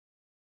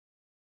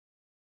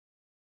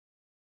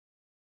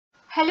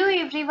Hello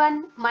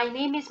everyone, my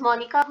name is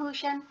Monika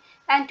Bhushan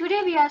and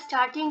today we are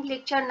starting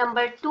lecture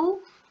number 2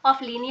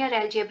 of linear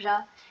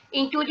algebra.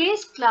 In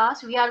today's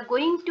class we are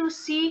going to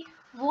see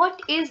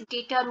what is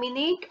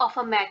determinant of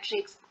a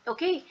matrix.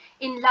 Okay,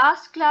 in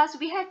last class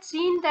we had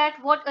seen that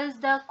what is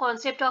the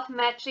concept of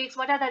matrix,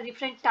 what are the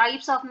different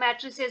types of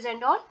matrices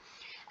and all.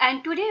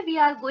 And today we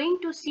are going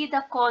to see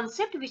the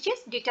concept which is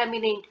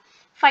determinant.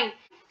 Fine.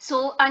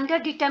 So under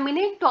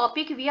determinant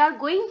topic we are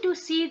going to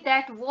see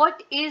that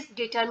what is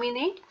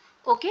determinant,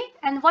 okay,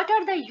 and what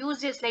are the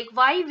uses, like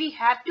why we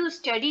have to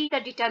study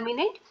the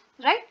determinant,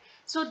 right?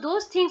 So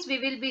those things we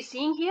will be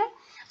seeing here.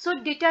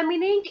 So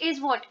determinant is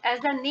what, as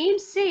the name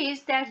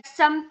says, that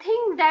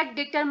something that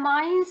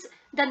determines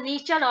the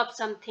nature of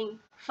something.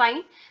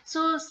 Fine.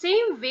 So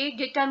same way,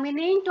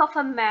 determinant of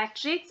a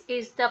matrix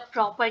is the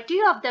property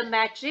of the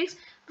matrix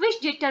which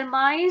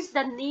determines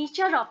the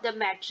nature of the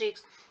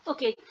matrix.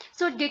 Okay,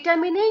 so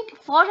determinant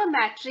for a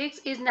matrix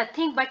is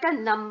nothing but a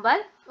number,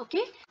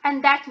 okay,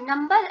 and that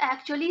number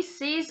actually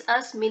says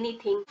us many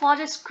things. For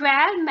a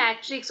square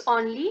matrix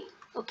only,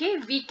 okay,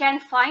 we can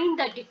find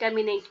the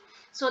determinant.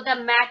 So the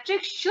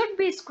matrix should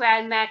be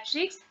square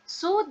matrix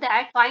so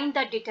that find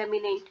the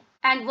determinant.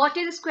 And what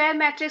is square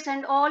matrix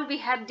and all we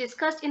have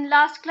discussed in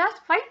last class,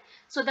 fine.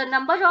 So the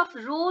number of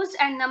rows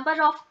and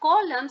number of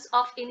columns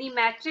of any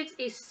matrix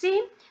is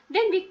same,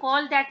 then we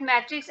call that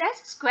matrix as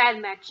square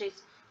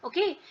matrix.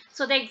 Okay,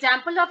 so the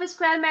example of a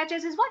square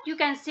matrix is what? You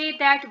can say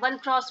that 1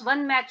 cross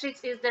 1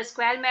 matrix is the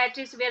square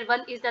matrix where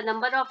 1 is the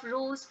number of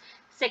rows,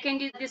 second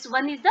is this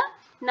 1 is the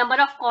number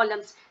of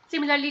columns.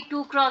 Similarly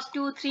 2 cross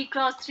 2, 3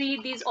 cross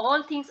 3, these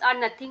all things are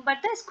nothing but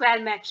the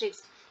square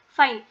matrix.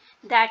 Fine,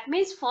 that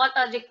means for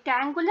a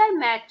rectangular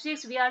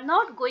matrix we are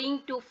not going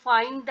to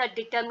find the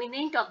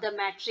determinant of the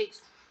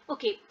matrix.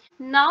 Okay,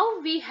 now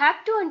we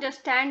have to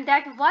understand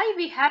that why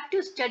we have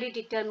to study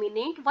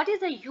determinant, what is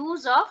the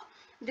use of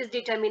this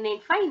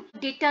determinant. Fine,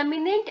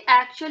 determinant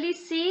actually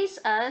says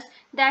us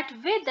that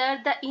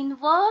whether the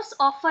inverse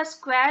of a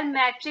square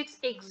matrix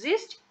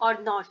exists or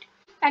not.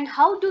 And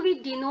how do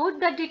we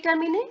denote the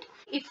determinant?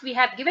 If we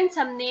have given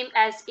some name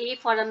as A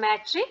for a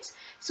matrix,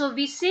 so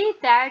we say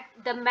that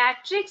the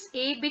matrix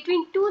A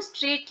between two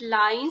straight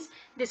lines,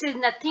 this is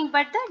nothing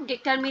but the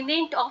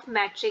determinant of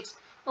matrix.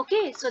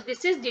 Okay, so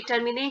this is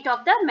determinant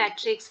of the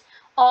matrix,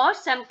 or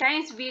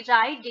sometimes we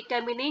write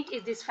determinant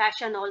is this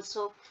fashion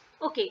also.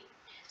 Okay,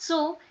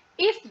 so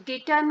if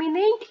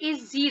determinant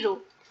is 0,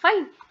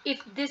 fine. If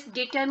this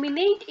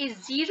determinant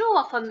is 0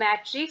 of a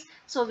matrix,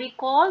 so we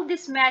call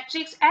this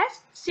matrix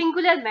as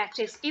singular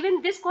matrix.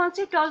 Even this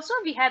concept also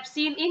we have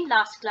seen in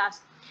last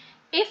class.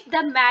 If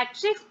the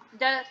matrix,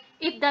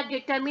 if the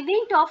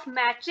determinant of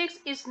matrix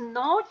is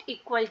not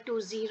equal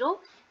to 0,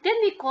 then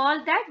we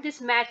call that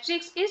this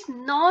matrix is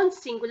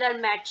non-singular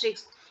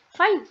matrix.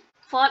 Fine.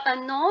 For a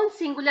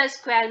non-singular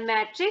square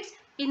matrix,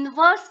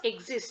 inverse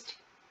exists.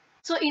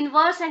 So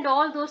inverse and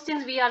all those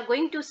things we are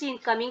going to see in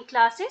coming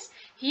classes.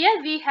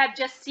 Here we have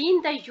just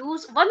seen the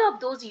use, one of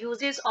those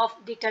uses of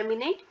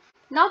determinant.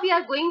 Now we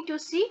are going to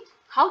see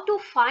how to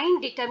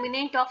find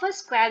determinant of a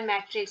square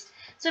matrix.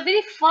 So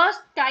very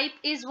first type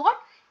is what?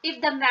 If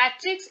the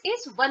matrix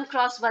is 1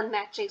 cross 1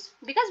 matrix,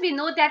 because we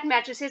know that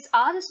matrices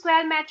are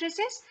square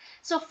matrices.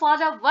 So for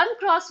a 1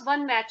 cross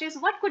 1 matrix,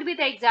 what could be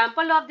the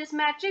example of this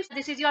matrix?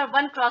 This is your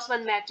 1 cross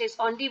 1 matrix.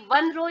 Only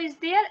one row is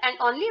there and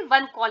only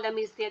one column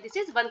is there. This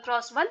is 1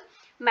 cross 1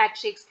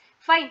 matrix.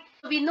 Fine.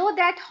 We know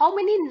that how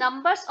many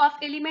numbers of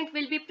element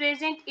will be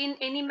present in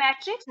any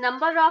matrix.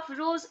 Number of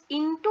rows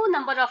into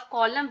number of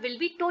column will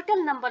be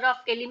total number of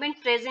element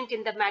present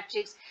in the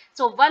matrix.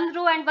 So one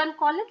row and one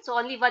column, so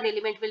only one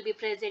element will be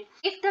present.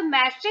 If the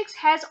matrix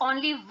has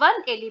only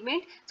one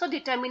element, so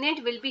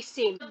determinant will be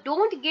same.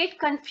 Don't get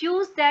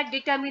confused that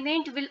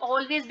determinant will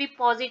always be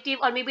positive,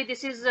 or maybe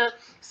this is a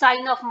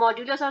sign of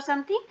modulus or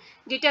something.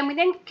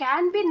 Determinant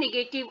can be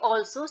negative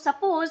also.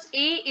 Suppose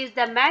A is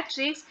the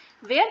matrix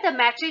where the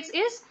matrix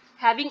is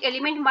having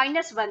element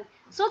 -1,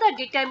 so the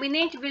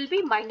determinant will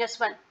be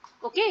 -1.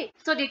 Okay,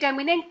 so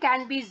determinant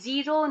can be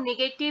 0,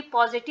 negative,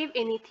 positive,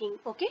 anything.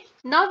 Okay,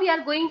 now we are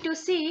going to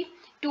see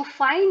to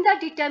find the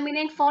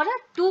determinant for a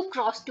 2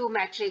 cross 2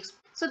 matrix.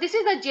 So this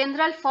is the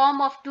general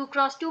form of 2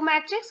 cross 2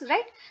 matrix,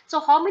 right? So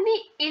how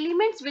many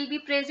elements will be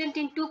present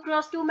in 2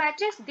 cross 2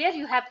 matrix? There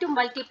you have to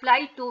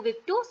multiply 2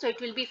 with 2, so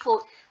it will be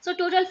 4. So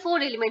total 4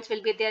 elements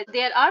will be there.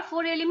 There are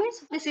 4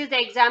 elements. This is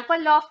the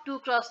example of 2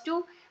 cross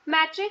 2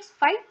 matrix.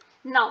 Fine.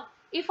 Now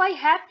if I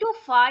have to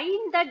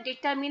find the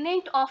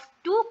determinant of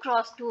 2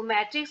 cross 2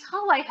 matrix,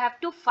 how I have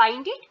to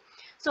find it?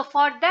 So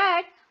for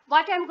that,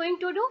 what I am going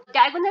to do?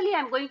 Diagonally I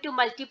am going to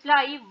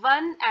multiply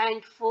 1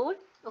 and 4.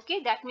 Okay,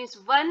 that means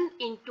 1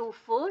 into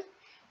 4,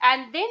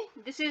 and then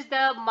this is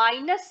the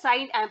minus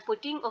sign I am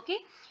putting. Okay,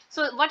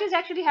 so what is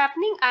actually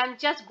happening? I am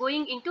just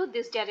going into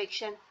this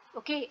direction.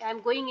 Okay, I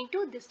am going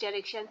into this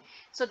direction.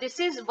 So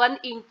this is 1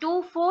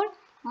 into 4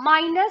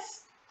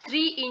 minus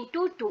 3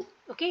 into 2.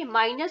 Okay,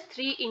 minus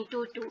 3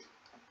 into 2.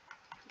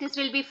 This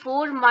will be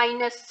 4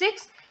 minus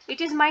 6. It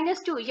is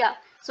 -2. Yeah.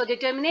 So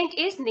determinant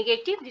is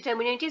negative,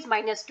 determinant is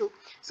 -2.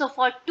 So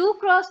for 2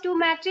 cross 2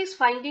 matrix,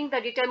 finding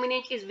the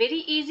determinant is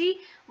very easy.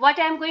 What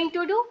I am going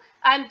to do,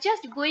 I am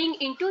just going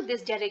into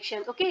this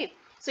direction. Okay.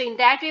 So in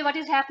that way, what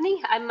is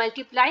happening? I am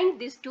multiplying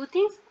these two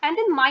things and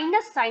then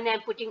minus sign I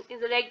am putting.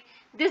 Like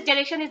this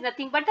direction is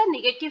nothing but the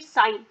negative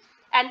sign,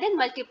 and then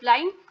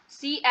multiplying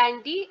C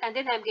and D, and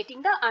then I am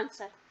getting the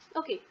answer.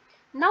 Okay.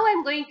 Now I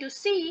am going to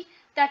see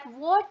that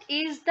what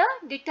is the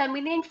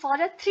determinant for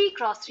a 3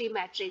 cross 3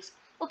 matrix.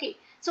 Okay.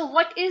 So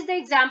what is the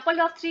example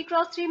of 3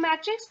 cross 3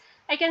 matrix?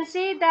 I can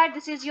say that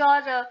this is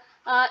your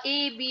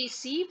A, B,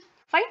 C.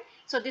 Fine.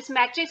 So this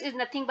matrix is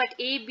nothing but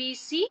A, B,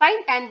 C.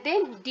 Fine. And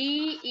then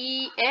D,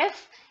 E,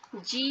 F,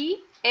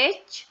 G,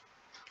 H,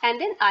 and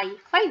then I.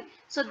 Fine.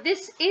 So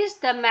this is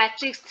the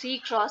matrix 3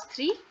 cross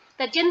 3.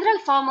 The general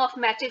form of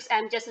matrix I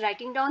am just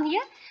writing down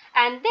here.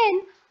 And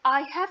then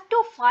I have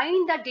to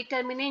find the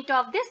determinant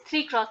of this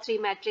 3 cross 3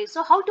 matrix.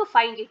 So how to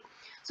find it?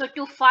 So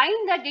to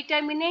find the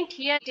determinant,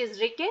 here it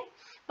is written,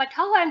 but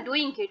how I am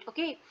doing it?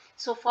 Okay.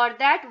 So for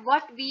that,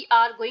 what we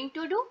are going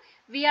to do,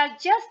 we are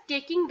just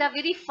taking the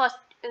very first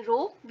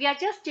row. We are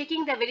just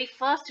taking the very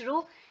first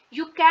row.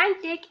 You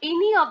can take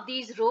any of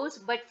these rows,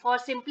 but for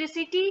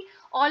simplicity,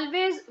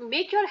 always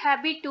make your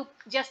habit to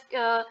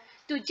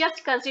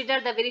just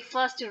consider the very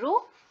first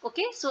row.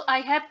 Okay, so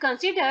I have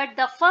considered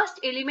the first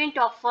element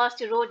of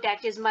first row,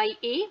 that is my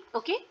A.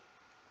 Okay,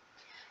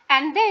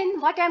 and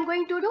then what I'm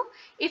going to do,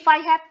 if I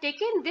have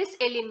taken this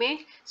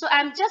element, so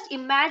I'm just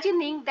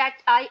imagining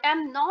that I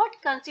am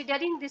not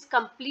considering this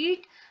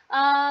complete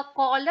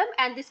column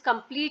and this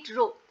complete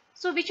row.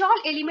 So which all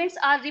elements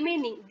are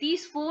remaining?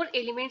 These 4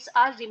 elements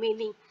are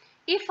remaining.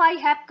 If I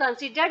have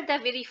considered the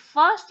very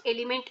first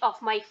element of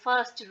my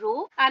first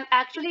row, I'm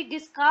actually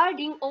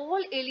discarding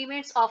all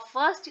elements of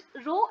first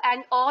row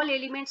and all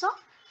elements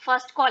of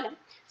first column.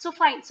 So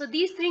fine, so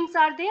these things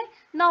are there.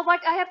 Now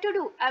what I have to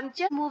do, I'm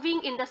just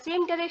moving in the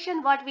same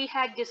direction what we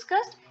had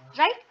discussed,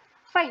 right?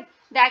 Fine,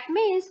 that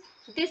means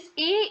this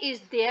A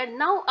is there.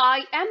 Now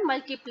I am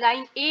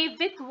multiplying A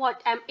with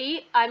what?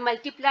 I'm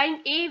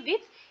multiplying A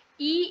with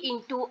E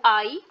into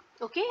I,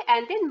 okay,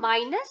 and then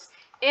minus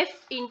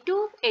F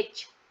into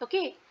H.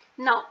 Okay,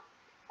 now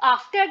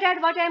after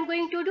that, what I am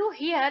going to do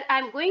here, I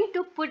am going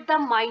to put the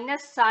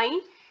minus sign,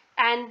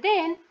 and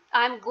then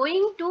I am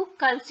going to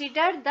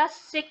consider the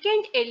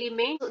second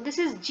element. So this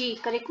is G,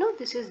 correct? No,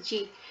 this is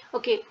G.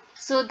 Okay,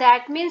 so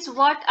that means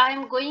what I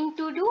am going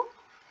to do,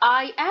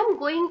 I am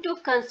going to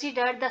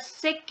consider the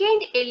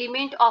second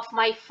element of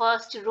my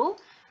first row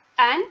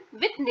and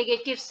with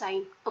negative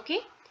sign.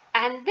 Okay,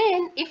 and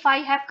then if I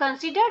have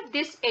considered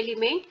this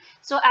element,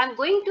 so I am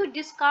going to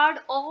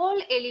discard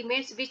all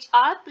elements which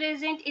are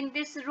present in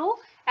this row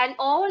and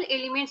all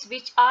elements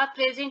which are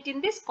present in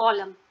this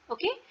column.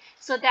 Okay,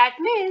 so that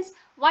means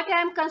what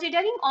I am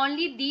considering,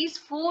 only these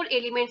 4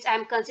 elements I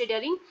am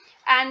considering,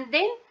 and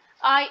then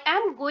I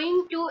am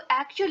going to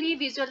actually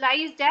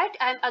visualize that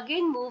I am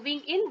again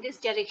moving in this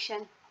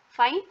direction.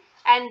 Fine,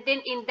 and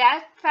then in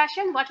that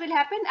fashion what will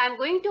happen, I am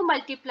going to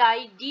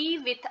multiply D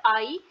with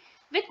I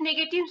with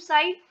negative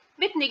sign.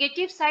 With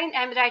negative sign,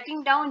 I am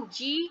writing down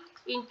G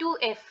into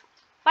F.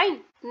 Fine.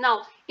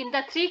 Now, in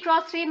the 3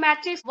 cross 3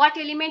 matrix, what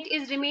element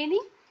is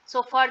remaining?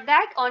 So, for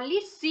that,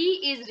 only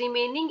C is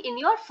remaining in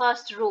your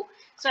first row.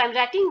 So, I am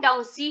writing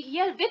down C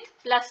here with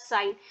plus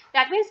sign.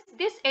 That means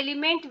this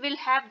element will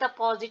have the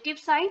positive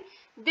sign.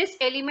 This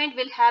element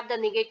will have the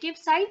negative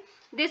sign.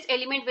 This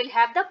element will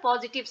have the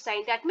positive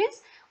sign. That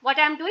means what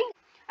I am doing,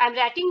 I am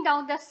writing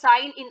down the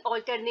sign in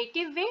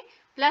alternative way,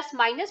 plus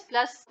minus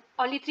plus,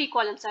 only 3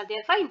 columns are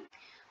there. Fine.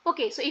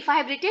 Okay, so if I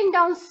have written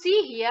down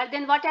C here,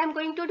 then what I am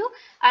going to do?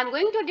 I am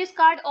going to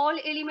discard all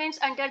elements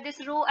under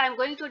this row. I am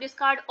going to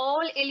discard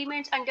all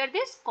elements under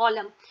this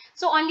column.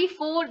 So only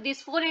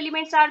these 4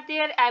 elements are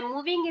there. I am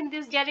moving in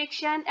this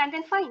direction, and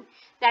then fine.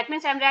 That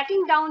means I am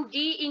writing down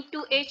D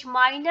into H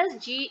minus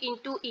G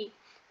into E.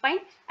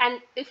 Fine.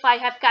 And if I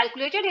have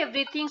calculated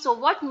everything, so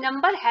what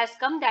number has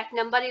come? That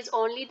number is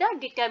only the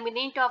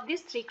determinant of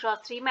this 3 cross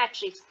 3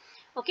 matrix.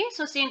 Okay,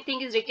 so same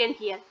thing is written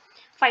here.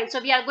 Fine,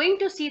 so we are going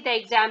to see the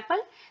example.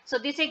 So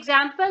this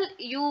example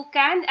you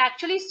can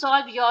actually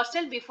solve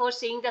yourself before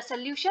seeing the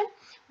solution.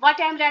 What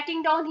I am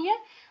writing down here,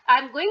 I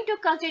am going to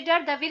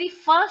consider the very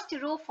first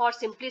row for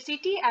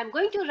simplicity. I am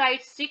going to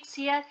write 6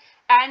 here,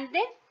 and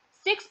then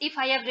 6 if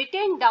I have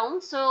written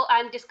down. So I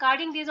am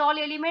discarding these all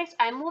elements.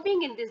 I am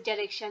moving in this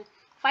direction.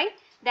 Fine,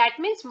 that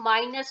means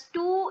minus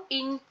 2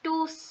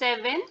 into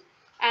 7,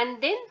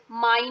 and then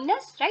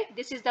minus, right,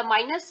 this is the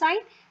minus sign,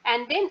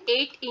 and then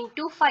 8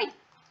 into 5.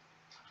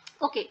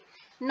 Okay,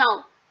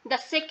 now the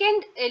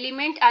second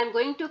element I am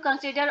going to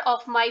consider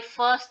of my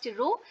first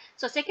row.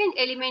 So second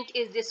element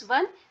is this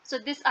one. So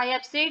this I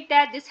have said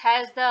that this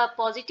has the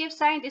positive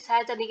sign, this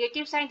has the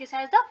negative sign, this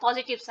has the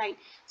positive sign.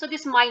 So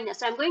this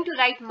minus, I am going to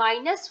write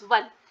minus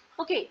 1.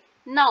 Okay,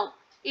 now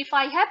if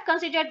I have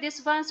considered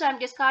this one, so I am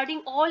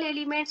discarding all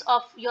elements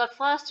of your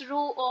first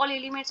row, all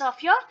elements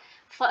of your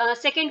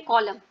second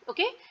column.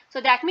 Okay, so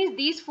that means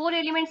these 4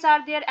 elements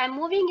are there. I am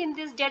moving in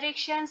this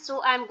direction,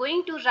 so I am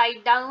going to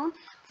write down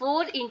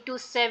 4 into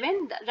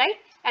 7, right?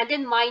 And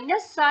then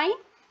minus sign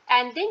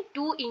and then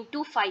 2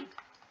 into 5.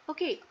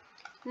 Okay.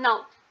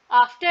 Now,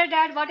 after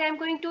that, what I am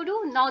going to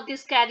do? Now,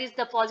 this carries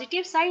the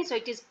positive sign, so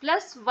it is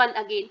plus 1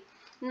 again.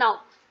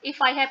 Now,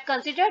 if I have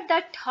considered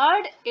the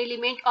third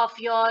element of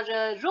your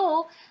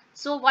row,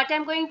 so what I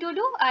am going to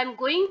do? I am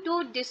going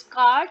to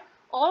discard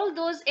all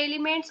those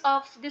elements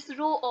of this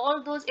row,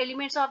 all those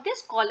elements of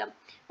this column.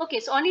 Okay,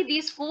 so only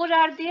these 4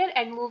 are there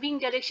and moving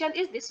direction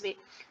is this way.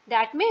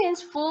 That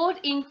means 4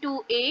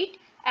 into 8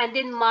 and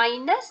then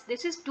minus,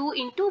 this is 2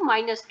 into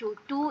minus 2,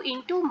 2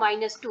 into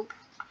minus 2.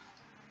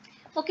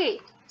 Okay,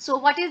 so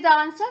what is the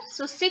answer?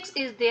 So 6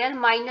 is there,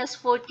 minus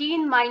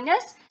 14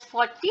 minus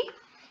 40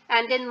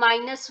 and then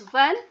minus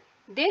 1,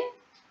 then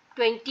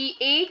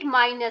 28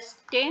 minus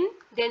 10,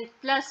 then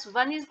plus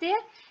 1 is there,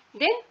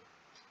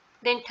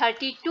 then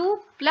 32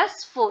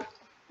 plus 4.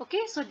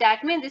 Okay, so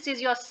that means this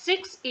is your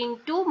 6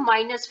 into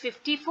minus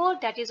 54,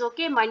 that is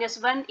okay,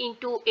 minus 1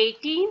 into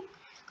 18,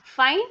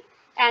 fine,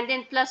 and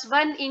then plus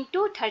 1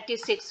 into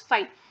 36,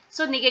 fine.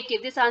 So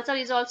negative, this answer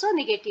is also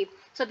negative.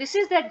 So this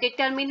is the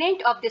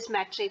determinant of this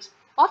matrix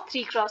of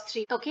 3 cross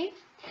 3. Okay,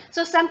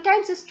 so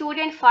sometimes a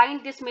student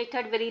find this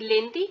method very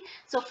lengthy.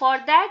 So for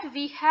that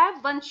we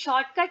have one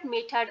shortcut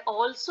method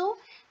also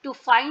to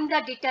find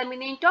the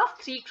determinant of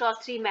 3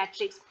 cross 3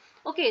 matrix.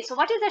 Okay, so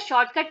what is the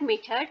shortcut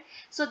method?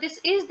 So this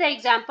is the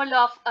example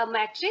of a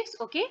matrix.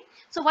 Okay,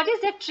 so what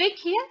is the trick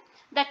here?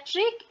 The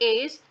trick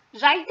is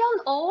write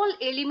down all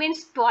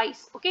elements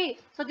twice. Okay,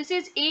 so this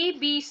is A,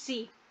 B,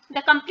 C.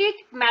 The complete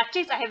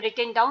matrix I have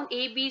written down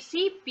A, B,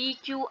 C, P,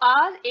 Q,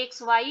 R,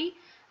 X, Y,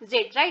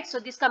 Z, right? So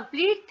this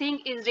complete thing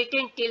is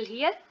written till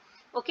here.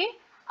 Okay,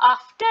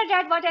 after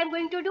that what I am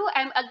going to do?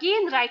 I am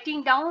again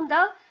writing down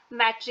the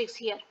matrix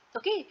here.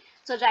 Okay,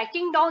 so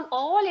writing down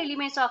all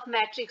elements of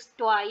matrix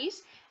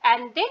twice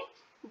and then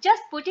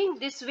just putting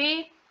this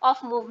way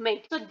of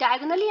movement. So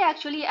diagonally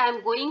actually I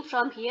am going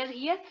from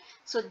here.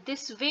 So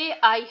this way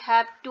I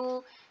have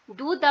to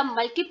do the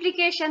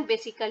multiplication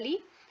basically,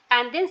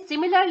 and then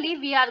similarly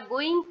we are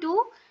going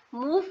to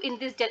move in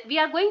this, we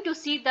are going to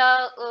see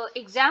the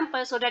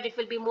example so that it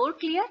will be more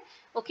clear.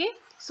 Okay,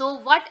 so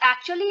what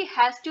actually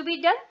has to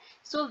be done?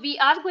 So we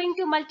are going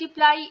to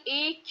multiply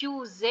A,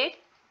 Q, Z,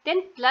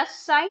 then plus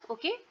sign,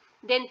 okay,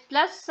 then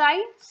plus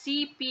sign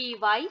C, P,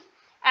 Y,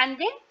 and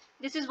then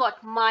this is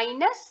what?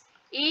 Minus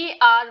A,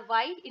 R,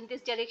 Y in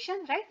this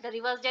direction, right? The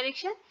reverse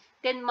direction.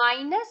 Then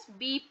minus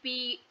B,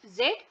 P,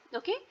 Z,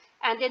 okay,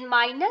 and then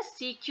minus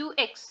C, Q,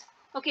 X.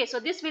 Okay, so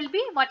this will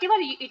be whatever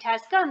it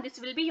has come, this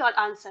will be your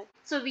answer.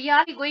 So we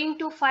are going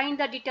to find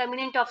the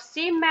determinant of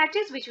same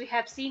matrix which we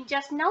have seen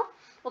just now.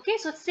 Okay,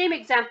 so same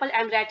example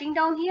I am writing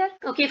down here.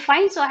 Okay,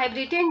 fine. So I have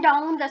written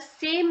down the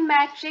same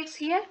matrix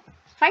here.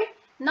 Fine.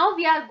 Now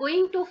we are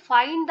going to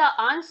find the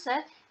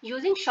answer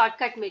using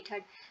shortcut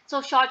method.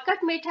 So shortcut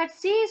method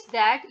says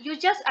that you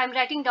just, I am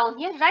writing down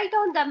here, write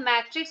down the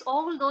matrix,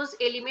 all those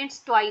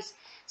elements twice.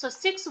 So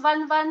 6,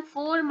 1, 1,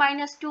 4,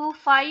 minus 2,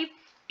 5,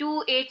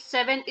 2, 8,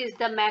 7 is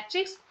the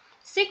matrix.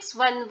 6,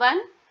 1,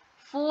 1,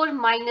 4,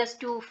 minus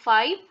 2,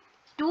 5,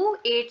 2,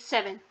 8,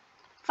 7.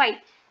 Fine.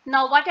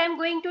 Now what I am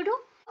going to do?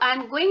 I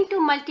am going to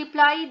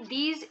multiply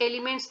these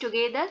elements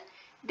together,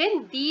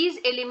 then these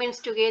elements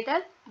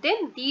together,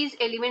 then these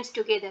elements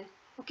together.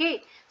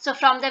 Okay, so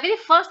from the very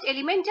first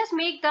element just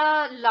make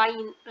the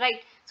line,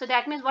 right? So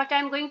that means what I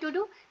am going to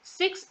do?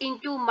 6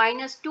 into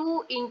minus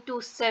 2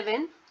 into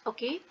 7,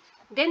 okay,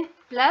 then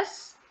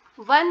plus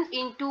 1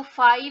 into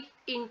 5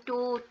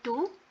 into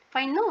 2,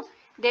 fine, no,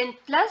 then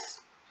plus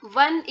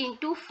 1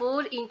 into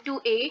 4 into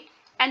 8,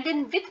 and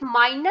then with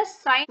minus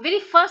sign, very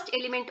first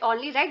element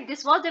only, right?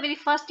 This was the very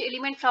first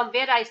element from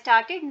where I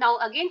started. Now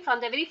again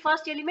from the very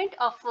first element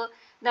of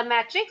the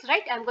matrix,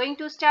 right? I'm going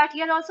to start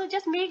here also,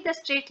 just make the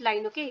straight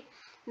line. Okay,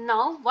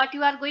 now what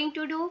you are going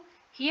to do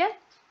here?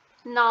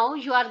 Now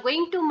you are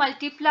going to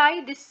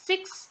multiply this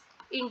 6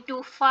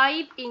 into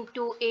 5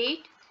 into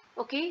 8.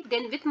 Okay,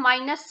 then with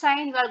minus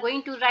sign you are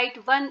going to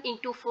write 1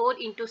 into 4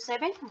 into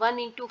 7, 1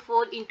 into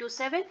 4 into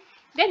 7,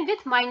 then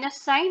with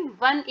minus sign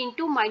 1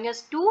 into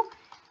minus 2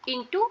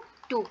 into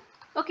 2.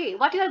 Okay,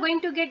 what you are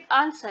going to get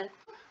answer?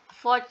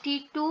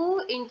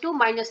 42 into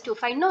minus 2,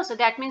 fine, no, so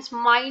that means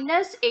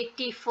minus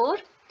 84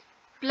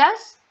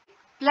 plus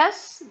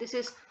this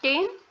is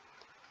 10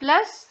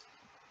 plus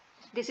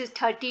this is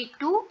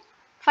 32,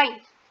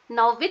 fine.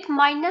 Now with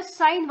minus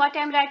sign what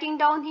I am writing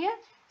down here?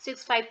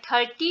 6, 5,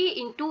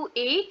 30 into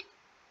 8,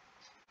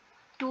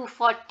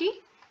 240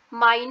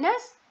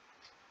 minus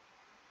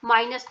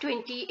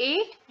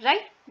 28,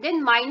 right?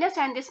 Then minus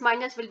and this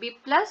minus will be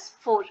plus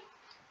 4.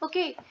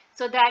 Okay,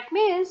 so that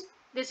means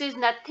this is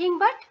nothing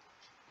but,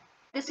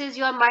 this is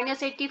your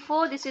minus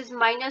 84, this is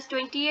minus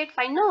 28,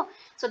 fine, no.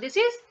 So this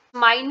is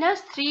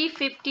minus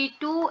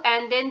 352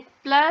 and then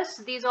plus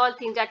these all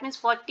things, that means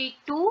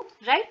 42,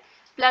 right,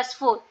 plus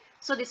 4.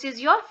 So this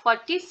is your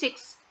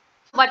 46.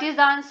 What is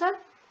the answer?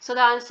 So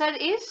the answer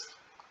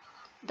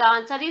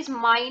is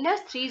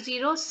minus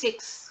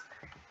 306.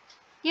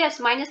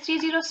 Yes, minus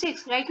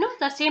 306, right? No,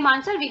 the same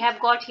answer we have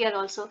got here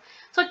also.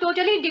 So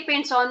totally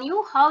depends on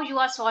you how you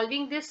are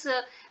solving this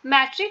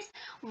matrix.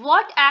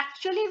 What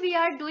actually we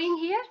are doing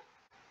here?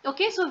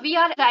 Okay, so we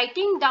are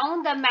writing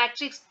down the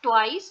matrix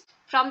twice.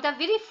 From the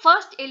very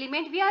first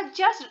element, we are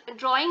just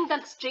drawing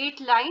the straight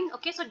line.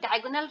 Okay, so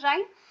diagonal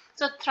line.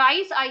 So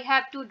thrice I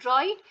have to draw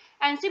it.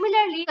 And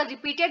similarly, the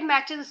repeated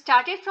matrix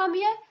started from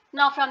here.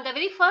 Now from the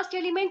very first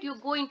element, you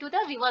go into the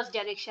reverse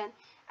direction.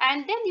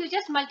 And then you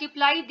just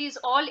multiply these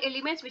all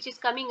elements which is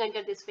coming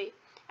under this way.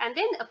 And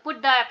then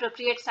put the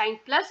appropriate sign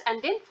plus,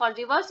 and then for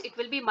reverse, it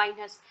will be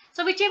minus.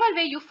 So whichever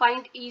way you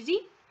find easy.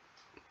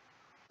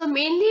 So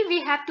mainly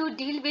we have to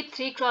deal with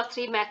 3 cross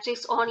 3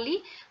 matrix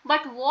only.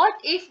 But what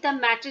if the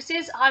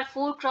matrices are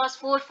 4 cross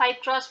 4, 5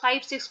 cross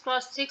 5, 6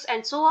 cross 6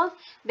 and so on?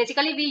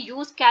 Basically we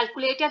use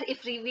calculator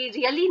if we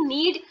really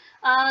need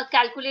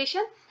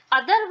calculation.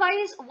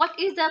 Otherwise, what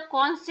is the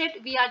concept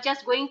we are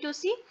just going to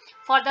see?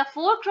 For the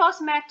 4 cross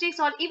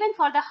matrix or even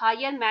for the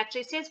higher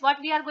matrices,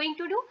 what we are going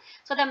to do?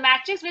 So the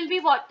matrix will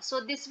be what?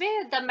 So this way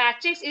the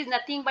matrix is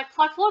nothing but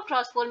for 4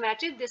 cross 4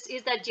 matrix. This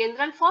is the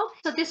general form.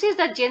 So this is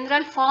the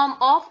general form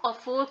of a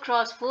 4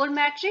 cross 4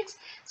 matrix.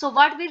 So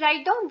what we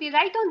write down? We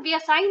write down, we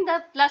assign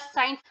the plus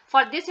sign.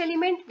 For this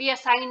element, we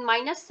assign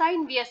minus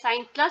sign, we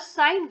assign plus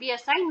sign, we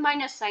assign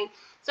minus sign.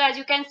 So as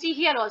you can see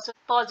here also,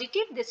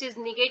 positive, this is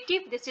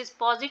negative, this is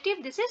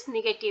positive, this is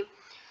negative.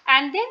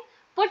 And then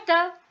put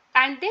the,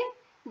 and then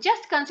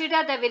just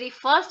consider the very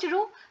first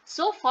row.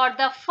 So for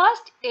the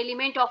first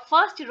element of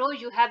first row,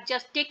 you have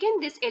just taken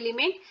this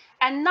element,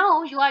 and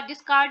now you are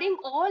discarding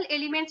all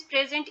elements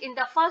present in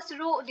the first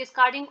row,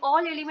 discarding all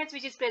elements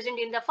which is present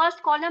in the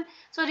first column.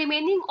 So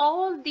remaining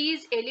all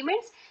these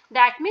elements,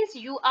 that means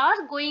you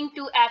are going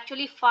to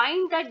actually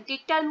find the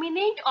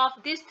determinant of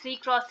this 3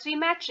 cross 3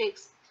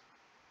 matrix.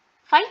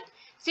 Fine.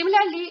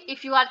 Similarly,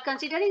 if you are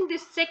considering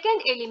this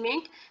second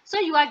element, so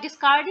you are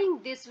discarding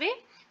this way.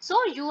 So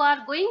you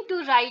are going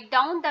to write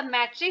down the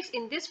matrix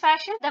in this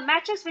fashion. The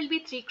matrix will be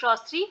 3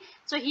 cross 3.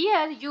 So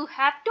here you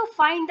have to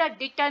find the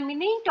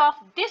determinant of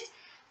this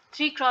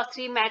 3 cross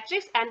 3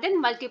 matrix and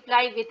then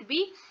multiply with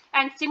B.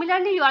 And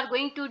similarly, you are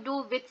going to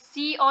do with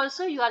C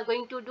also. You are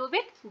going to do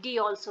with D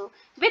also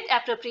with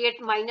appropriate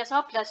minus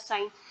or plus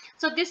sign.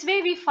 So this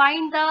way we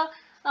find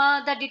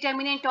the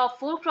determinant of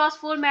 4 cross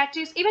 4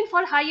 matrix. Even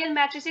for higher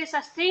matrices,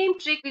 the same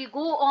trick will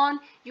go on.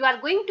 You are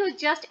going to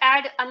just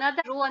add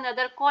another row,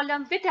 another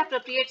column with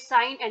appropriate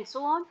sign and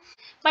so on.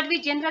 But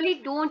we generally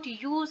don't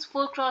use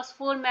 4 cross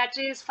 4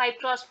 matrices, 5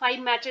 cross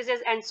 5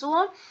 matrices and so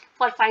on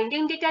for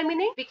finding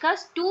determinant,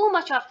 because too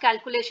much of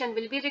calculation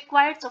will be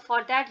required. So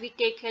for that we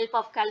take help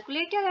of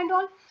calculator and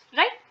all,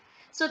 right?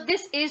 So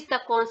this is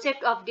the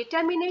concept of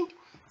determinant.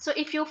 So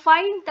if you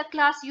find the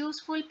class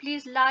useful,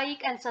 please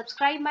like and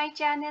subscribe my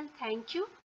channel. Thank you.